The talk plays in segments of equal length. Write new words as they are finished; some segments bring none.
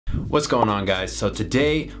What's going on, guys? So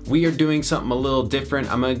today we are doing something a little different.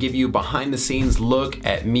 I'm gonna give you a behind the scenes look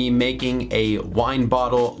at me making a wine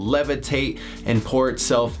bottle levitate and pour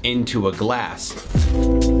itself into a glass.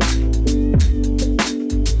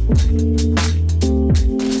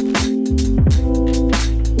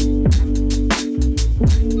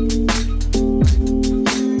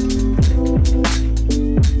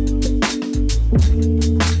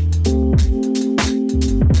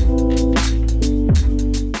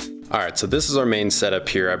 Alright, so this is our main setup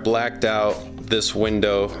here. I blacked out this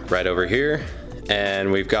window right over here,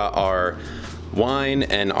 and we've got our wine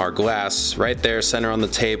and our glass right there, center on the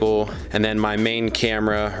table, and then my main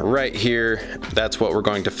camera right here. That's what we're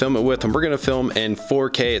going to film it with, and we're going to film in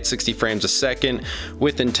 4K at 60 frames a second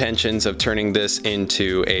with intentions of turning this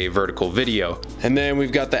into a vertical video. And then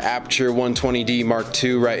we've got the Aperture 120D Mark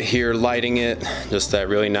II right here lighting it, just that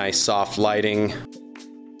really nice soft lighting.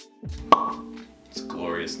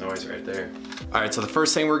 Noise right there. All right, so the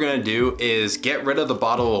first thing we're gonna do is get rid of the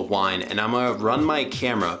bottle of wine, and I'm gonna run my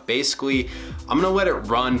camera. Basically, I'm gonna let it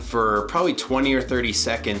run for probably 20 or 30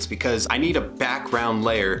 seconds because I need a background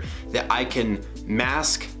layer that I can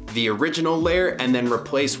mask the original layer and then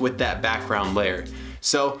replace with that background layer.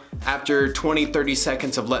 So after 20-30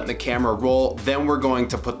 seconds of letting the camera roll, then we're going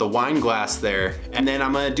to put the wine glass there, and then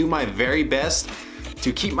I'm gonna do my very best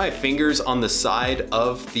to keep my fingers on the side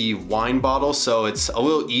of the wine bottle so it's a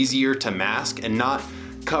little easier to mask and not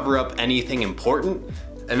cover up anything important.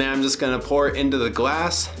 And then I'm just gonna pour it into the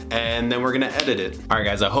glass, and then we're gonna edit it. All right,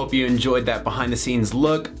 guys, I hope you enjoyed that behind the scenes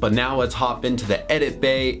look, but now let's hop into the edit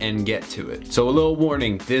bay and get to it. So a little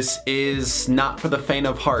warning, this is not for the faint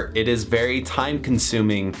of heart. It is very time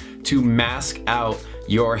consuming to mask out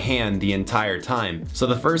your hand the entire time. So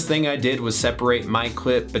the first thing I did was separate my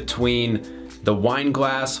clip between the wine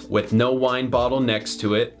glass with no wine bottle next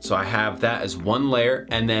to it. So I have that as one layer,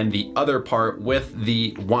 and then the other part with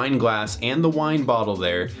the wine glass and the wine bottle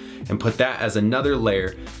there, and put that as another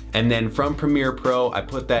layer. And then from Premiere Pro, I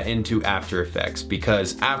put that into After Effects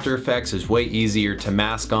because After Effects is way easier to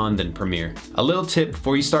mask on than Premiere. A little tip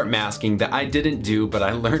before you start masking that I didn't do, but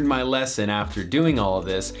I learned my lesson after doing all of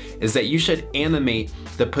this, is that you should animate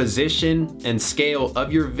the position and scale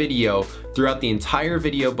of your video throughout the entire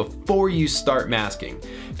video before you start masking.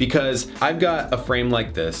 Because I've got a frame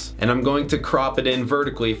like this, and I'm going to crop it in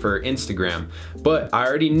vertically for Instagram, but I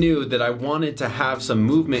already knew that I wanted to have some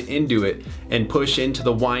movement into it and push into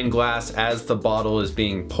the wine glass as the bottle is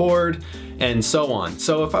being poured and so on.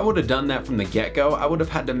 So if I would have done that from the get-go, I would have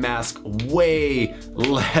had to mask way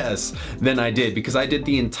less than I did because I did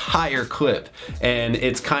the entire clip, and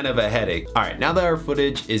it's kind of a headache. All right, now that our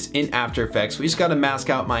footage is in After Effects, we just gotta mask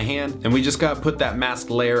out my hand, and we just gotta put that mask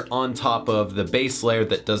layer on top of the base layer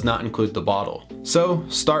that does not include the bottle. So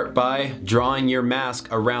start by drawing your mask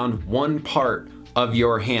around one part of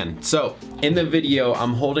your hand. So in the video,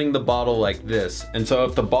 I'm holding the bottle like this. And so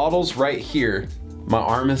if the bottle's right here, my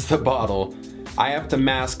arm is the bottle, I have to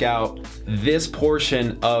mask out this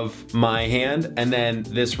portion of my hand and then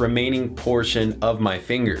this remaining portion of my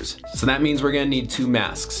fingers. So that means we're gonna need two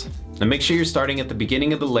masks. Now make sure you're starting at the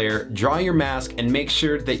beginning of the layer, draw your mask, and make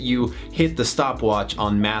sure that you hit the stopwatch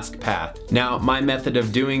on mask path. Now my method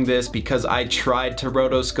of doing this, because I tried to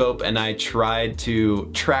rotoscope and I tried to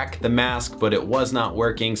track the mask, but it was not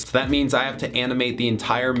working. So that means I have to animate the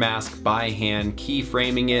entire mask by hand,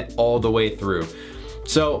 keyframing it all the way through.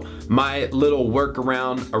 So my little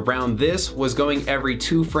workaround around this was going every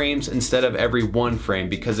 2 frames instead of every 1 frame,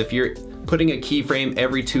 because if you're putting a keyframe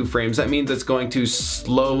every 2 frames, that means it's going to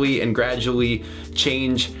slowly and gradually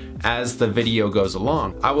change as the video goes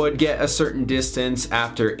along. I would get a certain distance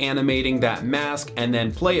after animating that mask and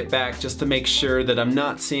then play it back just to make sure that I'm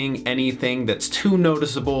not seeing anything that's too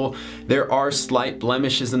noticeable. There are slight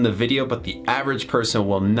blemishes in the video, but the average person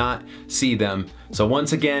will not see them. So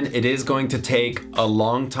once again, it is going to take a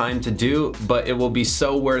long time to do, but it will be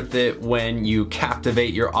so worth it when you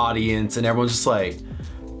captivate your audience and everyone's just like,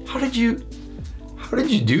 how did you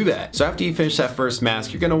do that? So after you finish that first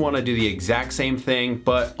mask, you're gonna wanna do the exact same thing,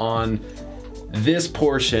 but on this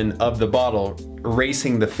portion of the bottle,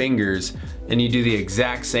 erasing the fingers, and you do the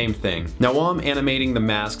exact same thing. Now while I'm animating the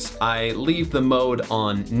masks, I leave the mode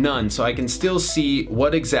on none so I can still see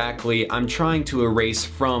what exactly I'm trying to erase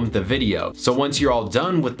from the video. So once you're all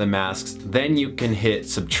done with the masks, then you can hit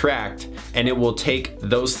subtract, and it will take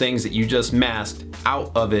those things that you just masked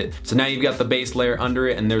out of it. So now you've got the base layer under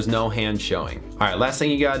it and there's no hand showing. All right, last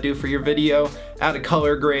thing you gotta do for your video, add a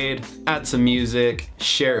color grade, add some music,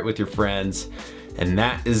 share it with your friends, And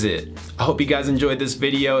that is it. I hope you guys enjoyed this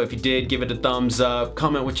video. If you did, give it a thumbs up,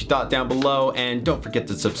 comment what you thought down below, and don't forget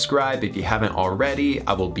to subscribe if you haven't already.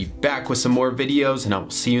 I will be back with some more videos, and I will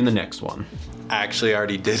see you in the next one. I actually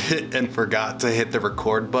already did it and forgot to hit the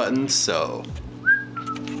record button, so